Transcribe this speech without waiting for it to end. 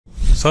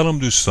سلام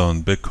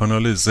دوستان، به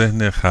کانال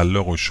ذهن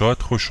خلاق و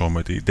شاد خوش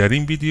آمدید. در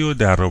این ویدیو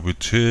در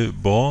رابطه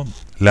با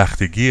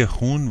لختگی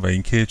خون و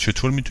اینکه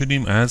چطور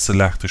میتونیم از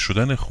لخته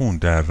شدن خون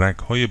در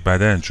رگ‌های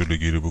بدن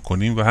جلوگیری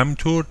بکنیم و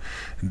همینطور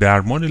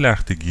درمان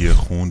لختگی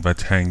خون و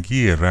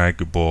تنگی رگ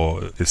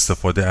با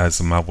استفاده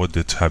از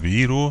مواد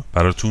طبیعی رو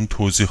براتون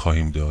توضیح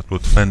خواهیم داد.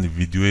 لطفاً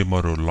ویدیو ما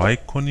رو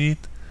لایک کنید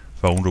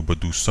و اون رو با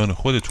دوستان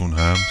خودتون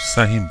هم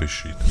سهیم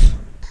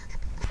بشید.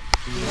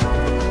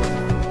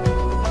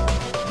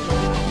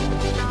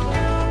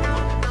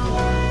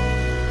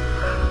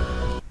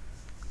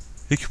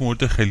 یک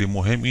مورد خیلی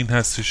مهم این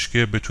هستش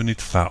که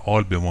بتونید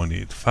فعال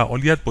بمانید.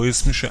 فعالیت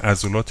باعث میشه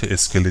عضلات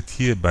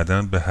اسکلتی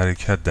بدن به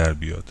حرکت در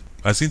بیاد.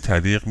 از این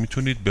طریق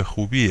میتونید به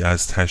خوبی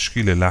از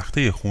تشکیل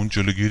لخته خون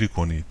جلوگیری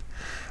کنید.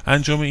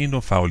 انجام این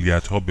نوع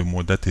فعالیت ها به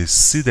مدت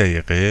 30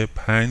 دقیقه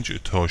 5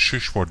 تا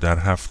 6 بار در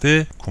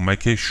هفته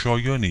کمک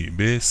شایانی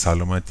به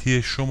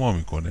سلامتی شما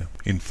میکنه.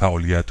 این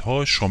فعالیت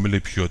ها شامل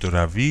پیاده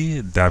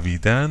روی،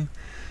 دویدن،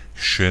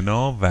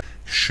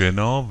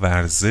 شنا،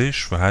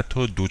 ورزش و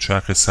حتی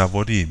دوچرخه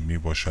سواری می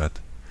باشد.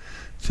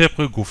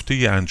 طبق گفته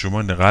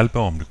انجمن قلب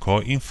آمریکا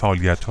این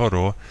فعالیت ها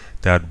را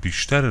در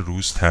بیشتر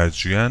روز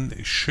ترجیحاً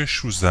 6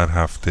 روز در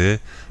هفته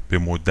به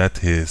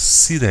مدت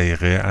 30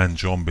 دقیقه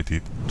انجام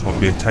بدید تا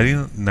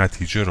بهترین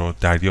نتیجه را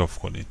دریافت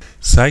کنید.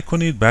 سعی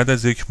کنید بعد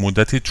از یک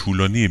مدت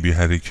طولانی بی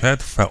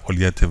حرکت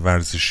فعالیت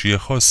ورزشی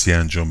خاصی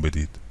انجام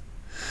بدید.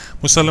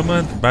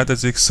 مسلماً بعد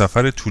از یک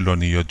سفر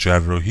طولانی یا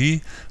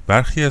جراحی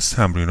برخی از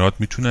تمرینات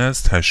میتونه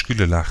از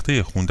تشکیل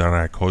لخته خون در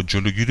رگ‌ها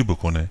جلوگیری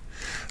بکنه.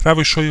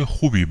 روش‌های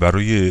خوبی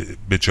برای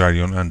به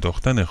جریان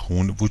انداختن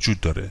خون وجود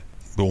داره.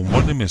 به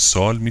عنوان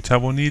مثال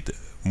میتوانید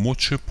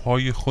مچ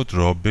پای خود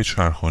را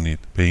بچرخانید،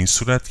 به این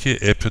صورت که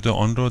ابتدا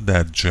آن را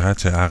در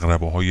جهت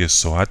عقربه‌های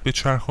ساعت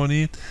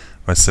بچرخانید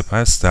و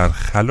سپس در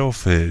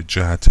خلاف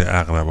جهت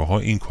عقربه‌ها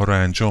این کار را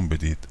انجام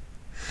بدید.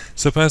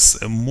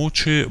 سپس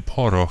مچ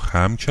پا را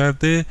خم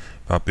کرده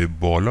و به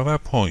بالا و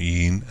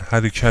پایین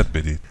حرکت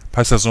بدید.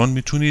 پس از آن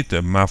میتونید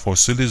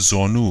مفاصل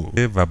زانو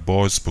و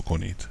باز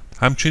بکنید.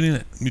 همچنین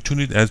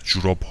میتونید از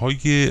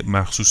جوراب‌های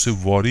مخصوص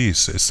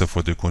واریس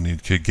استفاده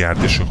کنید که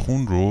گردش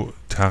خون رو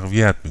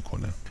تقویت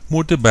میکنه.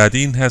 مورد بعدی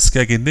این هست که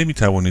اگه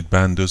نمیتوانید به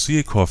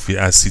اندازه کافی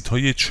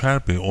اسیدهای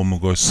چرب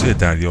امگا 3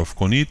 دریافت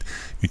کنید،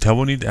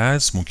 میتوانید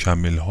از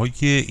مکمل‌های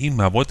این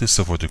مواد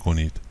استفاده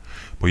کنید.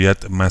 باید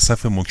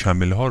مصرف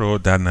مکمل‌ها را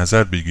در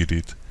نظر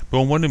بگیرید. به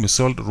عنوان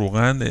مثال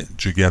روغن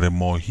جگر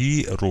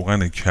ماهی،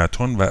 روغن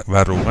کتان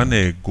و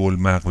روغن گل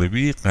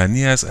مغربی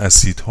غنی از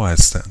اسیدها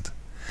هستند.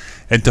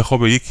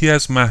 انتخاب یکی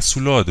از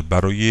محصولات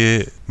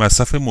برای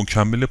مصرف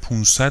مکمل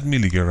 500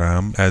 میلی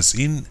گرم از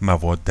این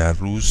مواد در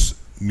روز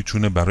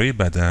میتونه برای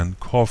بدن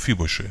کافی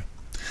باشه.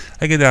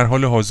 اگر در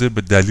حال حاضر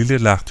به دلیل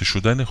لخته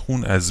شدن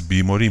خون از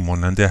بیماری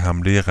مانند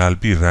حمله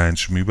قلبی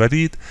رنج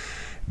میبرید،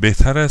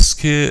 بهتر است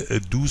که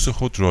دوز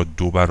خود را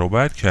 2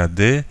 برابر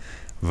کرده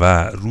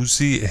و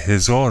روزی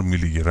 1000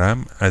 میلی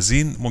گرم از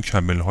این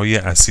مکمل‌های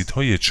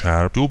اسیدهای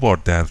چرب 2 بار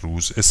در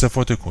روز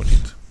استفاده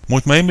کنید.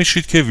 مطمئن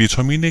بشید که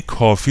ویتامین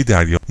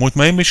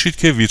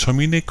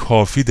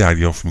کافی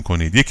دریافت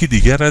می‌کنید. یکی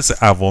دیگر از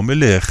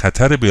عوامل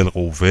خطر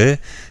بالقوه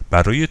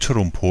برای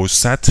ترومبوز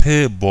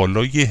سطح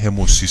بالای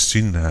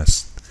هموسیستین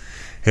است.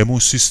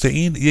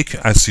 هموسیستئین یک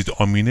اسید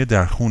آمینه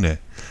در خونه.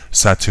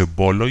 سطح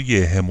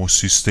بالای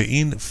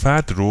هموسیستئین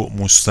فرد رو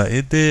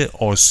مستعد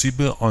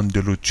آسیب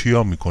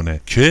آندلوتیا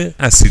میکنه که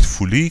اسید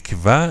فولیک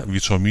و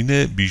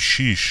ویتامین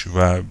B6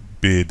 و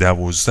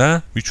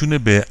B12 میتونه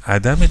به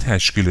عدم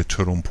تشکیل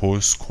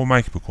ترومبوز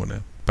کمک بکنه.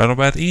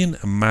 بنابراین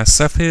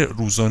مصرف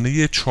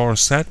روزانه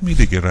 400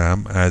 میلی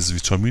گرم از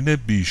ویتامین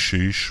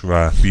B6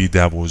 و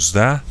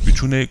B12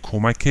 میتونه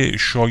کمک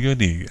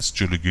شایانی از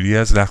جلوگیری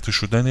از لخته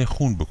شدن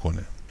خون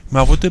بکنه.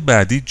 مواد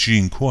بعدی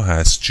جینکو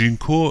هست.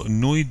 جینکو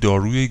نوعی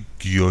داروی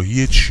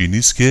گیاهی چینی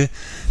است که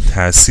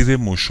تأثیر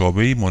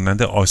مشابهی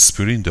مانند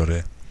آسپرین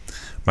داره.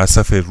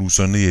 مصرف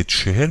روزانه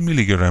 40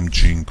 میلی گرم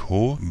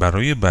جینکو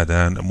برای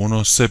بدن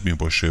مناسب می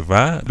باشه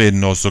و به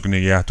نازک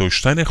نگه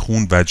داشتن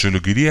خون و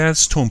جلوگیری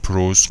از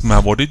ترومبوز.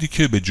 مواردی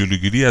که به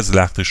جلوگیری از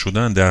لخته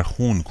شدن در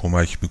خون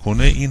کمک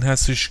میکنه این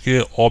هستش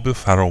که آب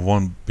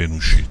فراوان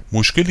بنوشید.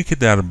 مشکلی که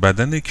در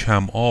بدن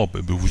کم آب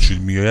به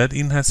وجود میآید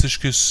این هستش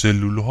که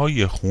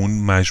سلولهای خون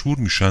مجبور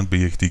میشن به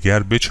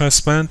یکدیگر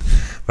بچسبند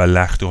و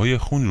لخته های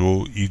خون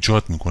رو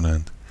ایجاد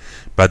میکنند.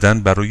 بدن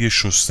برای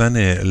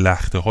شستن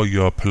لخته ها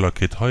یا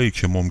پلاکت هایی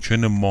که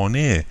ممکنه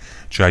مانع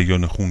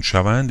جریان خون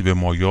شوند به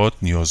مایعات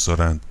نیاز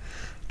دارند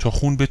تا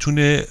خون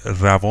بتونه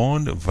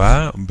روان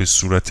و به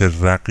صورت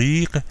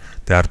رقیق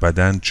در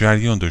بدن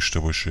جریان داشته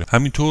باشه.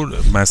 همینطور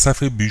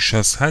مصرف بیش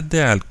از حد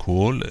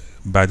الکل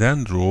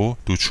بدن رو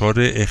دچار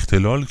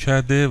اختلال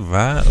کرده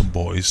و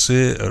باعث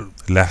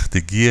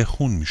لختگی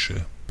خون میشه.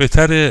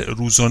 بهتر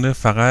روزانه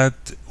فقط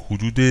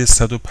حدود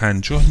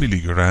 150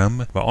 میلی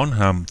گرم و آن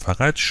هم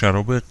فقط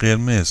شراب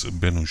قرمز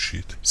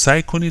بنوشید.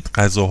 سعی کنید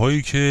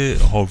غذاهایی که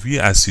حاوی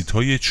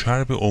اسیدهای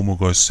چرب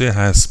امگا 3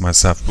 هست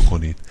مصرف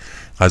بکنید.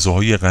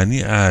 غذاهای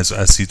غنی از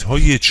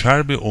اسیدهای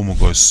چرب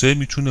امگا 3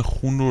 میتونه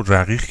خون رو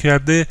رقیق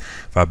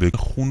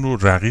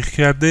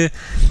کرده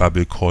و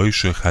به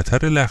کاهش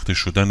خطر لخته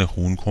شدن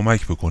خون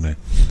کمک بکنه.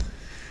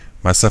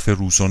 مصرف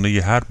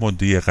روزانه هر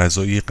ماده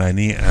غذایی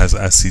غنی از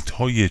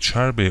اسیدهای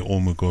چرب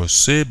امگا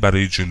 3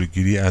 برای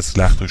جلوگیری از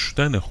لخته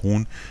شدن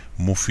خون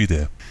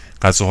مفیده.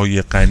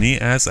 غذاهای غنی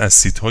از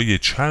اسیدهای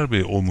چرب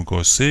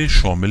امگا 3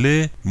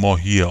 شامل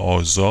ماهی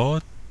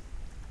آزاد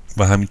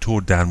و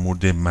همینطور در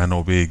مورد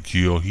منابع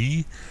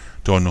گیاهی،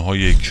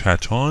 دانه‌های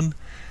کتان،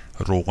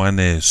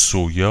 روغن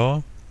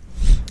سویا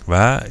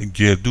و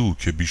گردو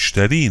که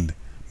بیشترین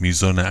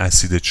میزان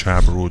اسید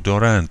چرب رو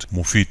دارند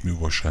مفید می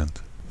باشند.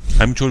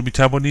 همینطور می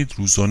توانید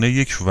روزانه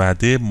یک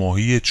وعده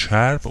ماهی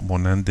چرب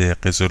مانند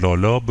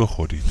قزلالا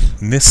بخورید.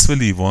 نصف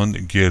لیوان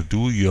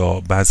گردو یا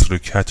بذر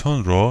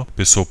کتان را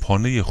به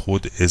صبحانه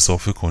خود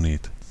اضافه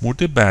کنید.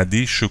 مورد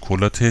بعدی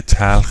شکلات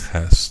تلخ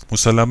هست.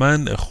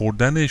 مسلماً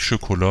خوردن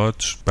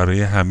شکلات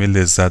برای همه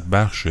لذت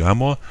بخشه،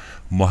 اما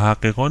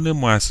محققان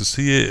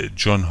مؤسسه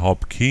جان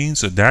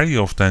هاپکینز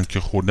دریافتند که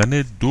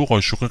خوردن 2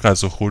 قاشق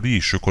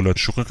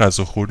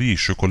غذاخوری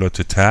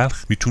شکلات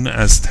تلخ میتونه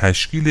از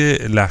تشکیل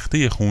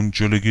لخته خون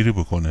جلوگیری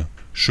بکنه.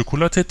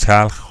 شکلات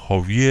تلخ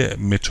حاوی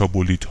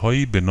متابولیت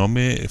هایی به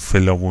نام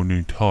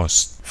فلاوونوئید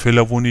هاست.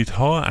 فلاوونوئید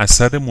ها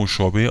اثر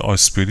مشابه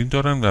آسپرین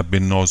دارند و به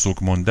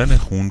نازک ماندن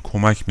خون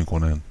کمک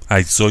میکنند.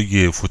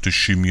 اجزای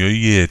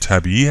فتوشیمیایی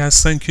طبیعی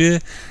هستند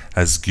که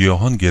از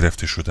گیاهان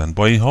گرفته شدن.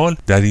 با این حال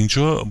در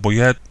اینجا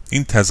باید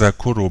این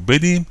تذکر رو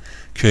بدیم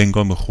که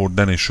هنگام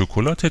خوردن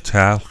شکلات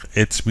تلخ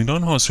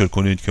اطمینان حاصل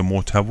کنید که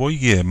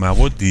محتوای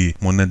موادی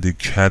مانند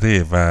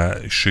کره و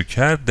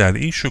شکر در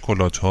این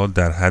شکلات ها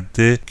در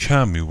حد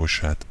کم می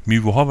باشد.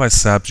 میوه ها و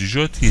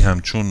سبزیجاتی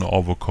همچون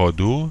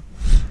آووکادو،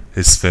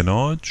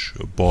 اسفناج،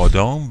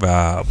 بادام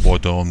و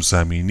بادام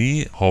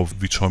زمینی حاوی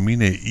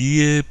ویتامین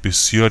ای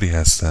بسیاری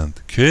هستند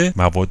که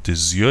مواد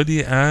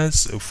زیادی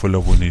از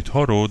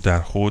فلاوونوئیدها رو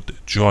در خود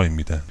جای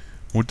میدن.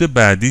 مورد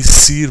بعدی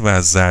سیر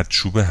و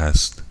زردچوبه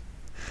هست.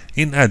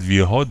 این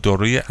ادویه ها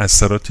دارای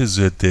اثرات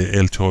ضد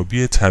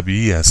التهابی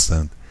طبیعی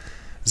هستند.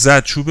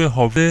 زردچوبه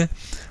حاوی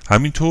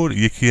همینطور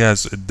یکی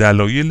از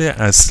دلایل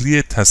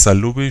اصلی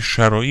تصلب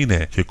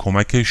شرائینه که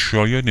کمک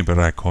شایانی به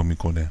رگ‌ها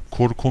میکنه.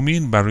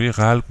 کرکمین برای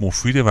قلب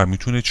مفیده و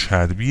میتونه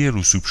چربی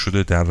رسوب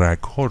شده در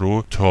رگ‌ها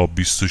رو تا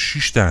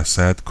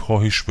 26%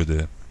 کاهش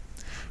بده.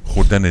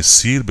 خوردن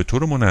سیر به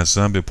طور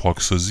منظم به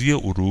پاکسازی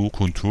عروق،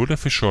 کنترل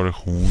فشار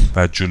خون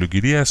و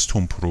جلوگیری از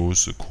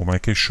تومپروز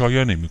کمک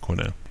شایانی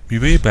میکنه.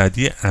 میوه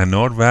بعدی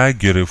انار و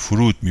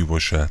گرفروت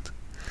میباشد.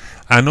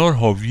 انار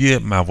حاوی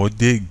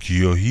مواد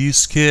گیاهی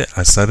است که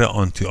اثر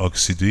آنتی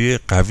اکسیدی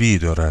قوی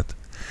دارد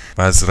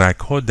و از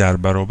رگ‌ها در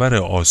برابر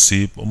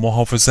آسیب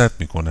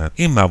محافظت می‌کند.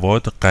 این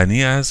مواد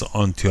غنی از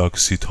آنتی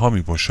اکسیدها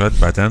میباشد،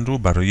 بدن رو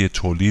برای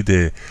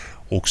تولید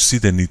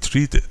اکسید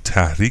نیتریت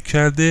تحریک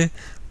کرده،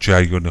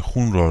 جریان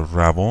خون را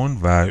روان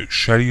و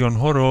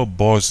شریان‌ها را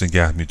باز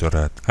نگه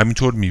می‌دارد.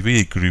 همینطور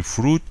میوه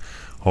گریپفروت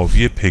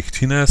حاوی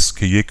پکتین است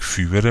که یک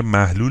فیبر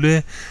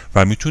محلوله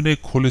و میتونه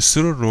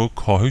کلسترول رو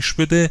کاهش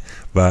بده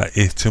و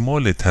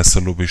احتمال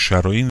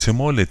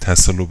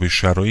تصلب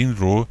شرائین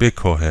رو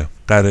بکاهه.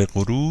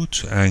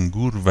 قرقروت،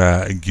 انگور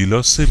و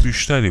گیلاس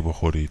بیشتری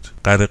بخورید.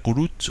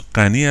 قرقروت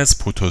غنی از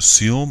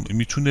پتاسیم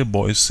میتونه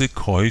باعث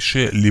کاهش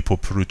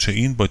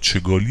لیپوپروتئین با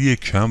چگالی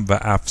کم و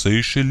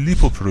افزایش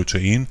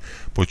لیپوپروتئین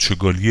با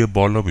چگالی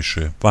بالا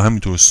بشه و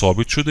همینطور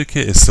ثابت شده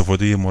که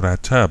استفاده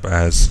مرتب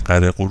از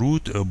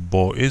قرقروت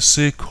باعث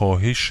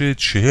کاهش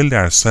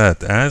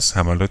 40% از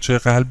حملات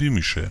قلبی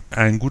میشه.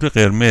 انگور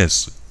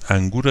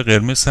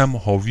قرمز هم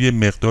حاوی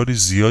مقدار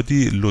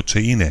زیادی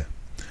لوتئینه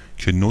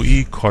که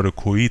نوعی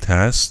کارکوئید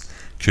هست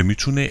که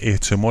میتونه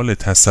احتمال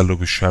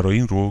تصلب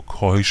شرائین رو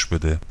کاهش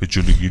بده. به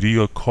جلوگیری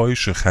یا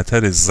کاهش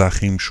خطر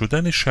ضخیم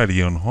شدن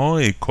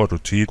شریان‌های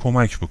کاروتید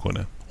کمک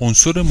بکنه.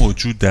 عنصر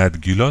موجود در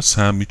گیلاس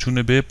هم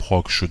میتونه به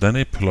پاک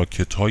شدن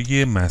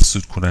پلاکت‌های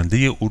مسدود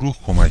کننده عروق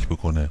کمک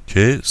بکنه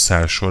که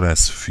سرشار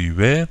از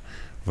فیبر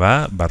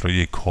و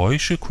برای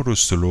کاهش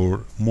کلسترول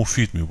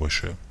مفید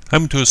میباشه.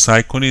 همینطور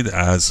سعی کنید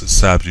از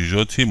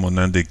سبزیجاتی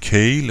مانند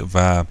کیل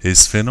و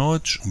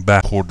اسفناج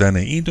خوردن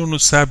این دو نوع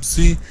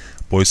سبزی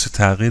باعث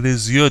تغییر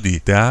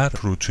زیادی در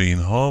پروتئین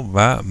ها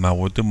و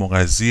مواد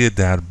مغذی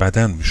در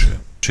بدن میشه.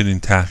 چنین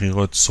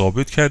تحقیقات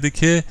ثابت کرده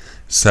که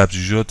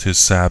سبزیجات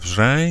سبز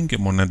رنگ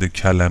مانند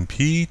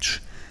کلمپیچ،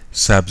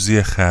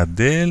 سبزی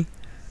خردل،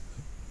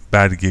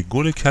 برگ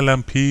گل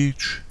کلمپیچ،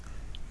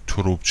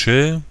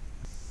 تربچه،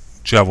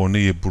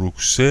 جوانه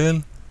بروکسل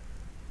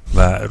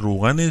و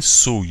روغن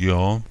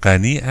سویا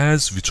غنی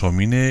از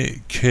ویتامین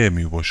K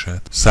می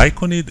باشد. سعی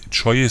کنید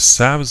چای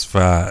سبز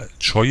و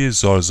چای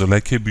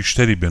زارزالک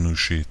بیشتری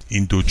بنوشید.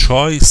 این دو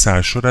چای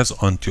سرشار از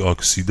آنتی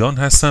اکسیدان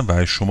هستند و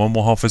از شما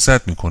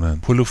محافظت می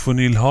کنند.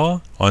 پلیفونیل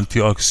ها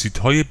آنتی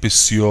اکسیدهای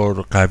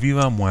بسیار قوی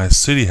و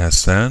موثری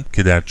هستند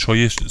که در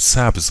چای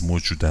سبز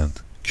موجودند.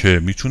 که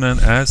میتونن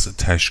از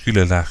تشکیل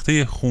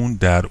لخته خون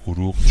در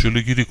عروق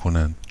جلوگیری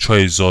کنن.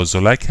 چای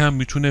زازالک هم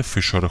میتونه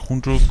فشار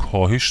خون رو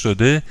کاهش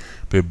داده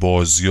به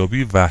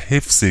بازیابی و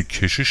حفظ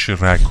کشش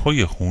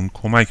رگ‌های خون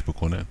کمک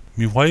بکنه.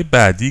 میوه‌های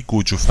بعدی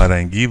گوجه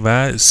فرنگی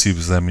و سیب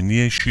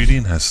زمینی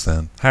شیرین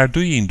هستند. هر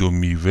دوی این دو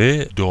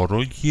میوه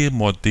دارای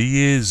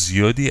ماده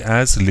زیادی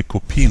از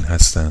لیکوپین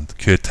هستند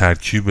که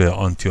ترکیب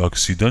آنتی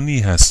اکسیدانی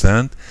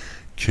هستند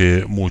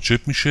که موجب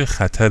میشه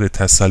خطر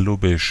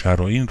تصلب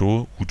شرائین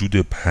رو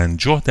حدود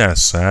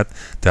 50%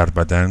 در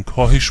بدن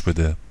کاهش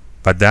بده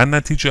و در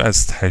نتیجه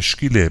از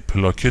تشکیل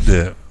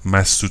پلاکت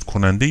مسدود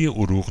کننده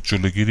عروق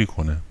جلوگیری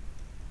کنه.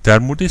 در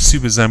مورد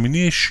سیب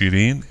زمینی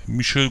شیرین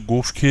میشه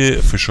گفت که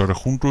فشار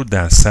خون رو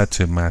در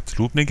سطح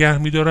مطلوب نگه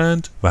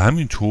میدارند و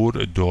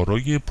همینطور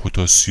دارای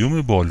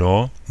پتاسیم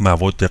بالا،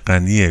 مواد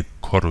غنی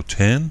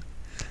کاروتن،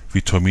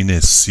 ویتامین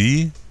C،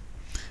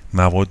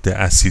 مواد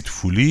اسید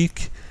فولیک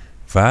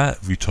و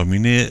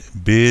ویتامین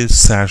B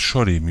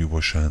سرشاری می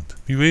باشند.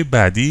 میوه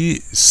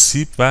بعدی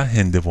سیب و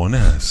هندوانه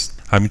است.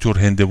 همینطور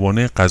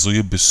هندوانه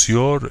غذای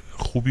بسیار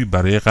خوبی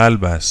برای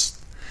قلب است.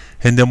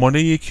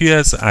 هندوانه یکی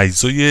از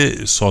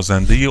اجزای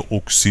سازنده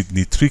اکسید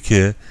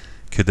نیتریکه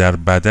که در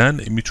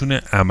بدن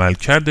میتونه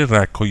عملکرد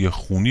رگ‌های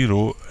خونی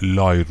رو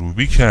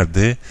لایروبی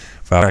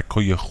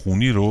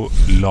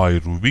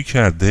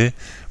کرده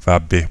و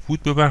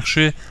بهبود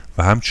ببخشه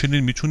و همچنین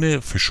میتونه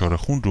فشار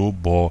خون رو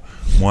با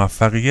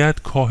موفقیت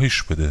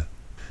کاهش بده.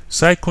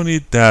 سعی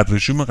کنید در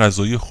رژیم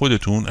غذایی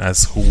خودتون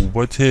از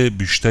حبوبات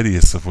بیشتری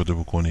استفاده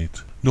بکنید.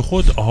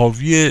 نخود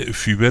حاوی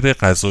فیبر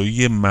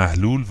غذایی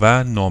محلول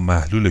و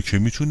نامحلوله که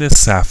میتونه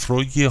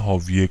صفرای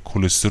حاوی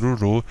کلسترول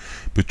رو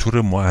به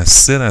طور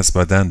مؤثر از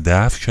بدن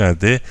دفع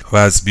کرده و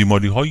از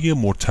بیماریهای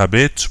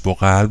مرتبط با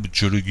قلب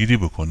جلوگیری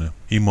بکنه.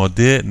 این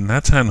ماده نه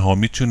تنها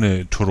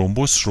میتونه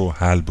ترومبوس رو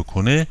حل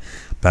بکنه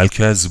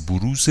بلکه از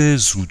بروز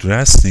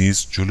زودرس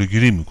نیز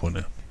جلوگیری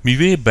میکنه.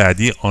 میوه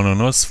بعدی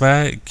آناناس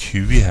و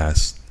کیوی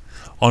هست.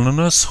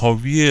 آناناس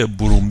حاوی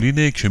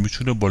بروملینه که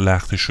میتونه با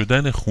لخته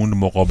شدن خون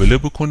مقابله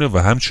بکنه و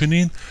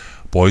همچنین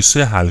باعث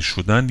حل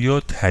شدن یا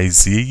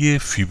تجزیه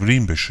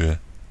فیبرین بشه.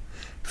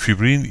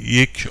 فیبرین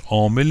یک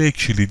عامل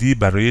کلیدی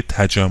برای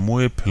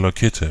تجمع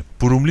پلاکته.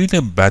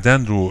 بروملین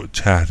بدن رو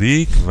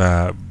تحریک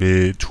و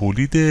به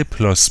تولید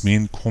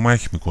پلاسمین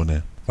کمک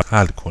میکنه و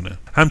حل کنه.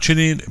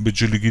 همچنین به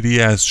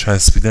جلوگیری از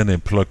چسبیدن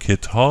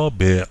پلاکت ها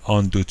به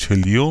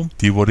اندوتلیوم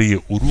دیواره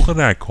عروق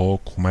رگ ها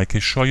کمک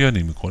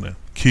شایانی میکنه.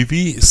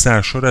 کیوی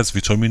سرشار از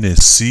ویتامین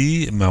C،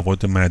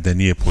 مواد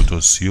معدنی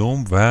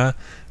پتاسیم و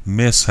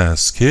مس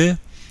هست که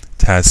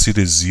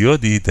تأثیر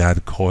زیادی در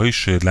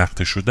کاهش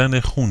لخته شدن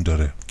خون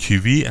داره.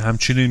 کیوی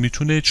همچنین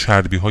میتونه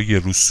چربی های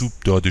رسوب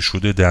داده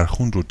شده در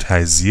خون رو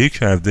تجزیه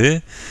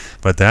کرده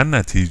و در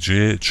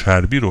نتیجه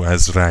چربی رو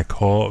از رگ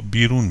ها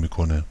بیرون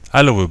میکنه.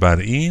 علاوه بر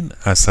این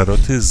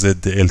اثرات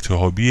ضد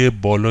التهابی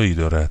بالایی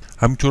دارد.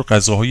 همینطور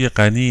غذاهای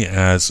غنی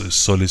از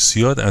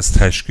سالسیات از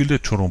تشکیل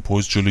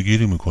ترومبوز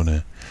جلوگیری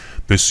میکنه.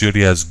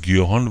 بسیاری از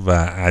گیاهان و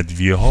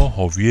ادویه ها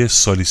حاوی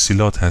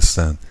سالیسیلات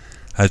هستند،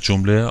 از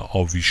جمله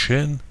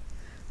آویشن،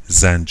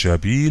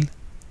 زنجبیل،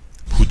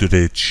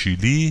 پودر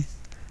چیلی،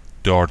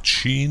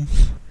 دارچین،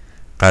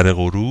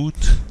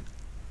 قرقرود،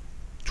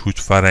 توت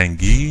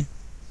فرنگی،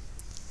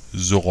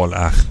 زغال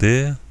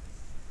اخته،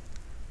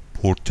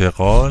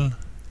 پرتقال،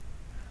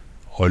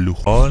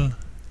 آلوخال،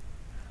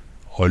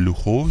 آلو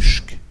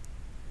خشک،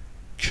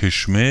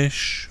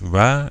 کشمش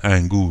و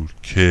انگور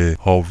که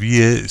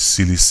حاوی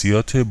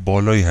سیلیسیات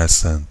بالایی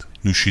هستند.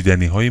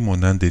 نوشیدنی های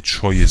مانند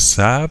چای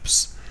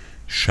سبز،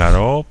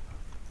 شراب،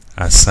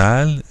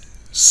 عسل،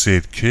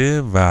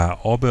 سرکه و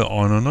آب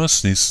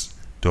آناناس نیز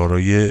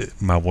دارای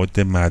مواد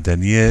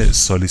معدنی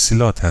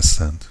سالیسیلات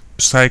هستند.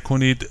 سعی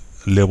کنید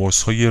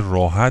لباس های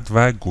راحت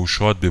و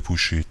گشاد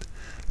بپوشید.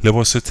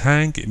 لباس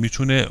تنگ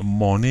میتونه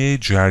مانع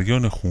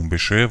جریان خون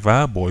بشه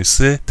و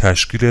باعث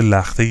تشکیل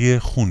لخته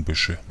خون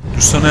بشه.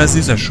 دوستان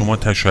عزیز، از شما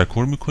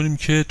تشکر میکنیم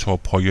که تا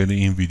پایان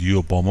این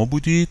ویدیو با ما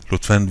بودید.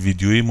 لطفاً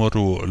ویدیوی ما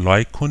رو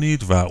لایک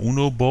کنید و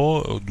اونو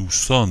با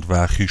دوستان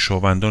و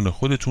خویشاوندان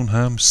خودتون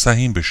هم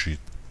سهیم بشید.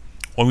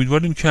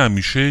 امیدواریم که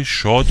همیشه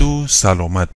شاد و سلامت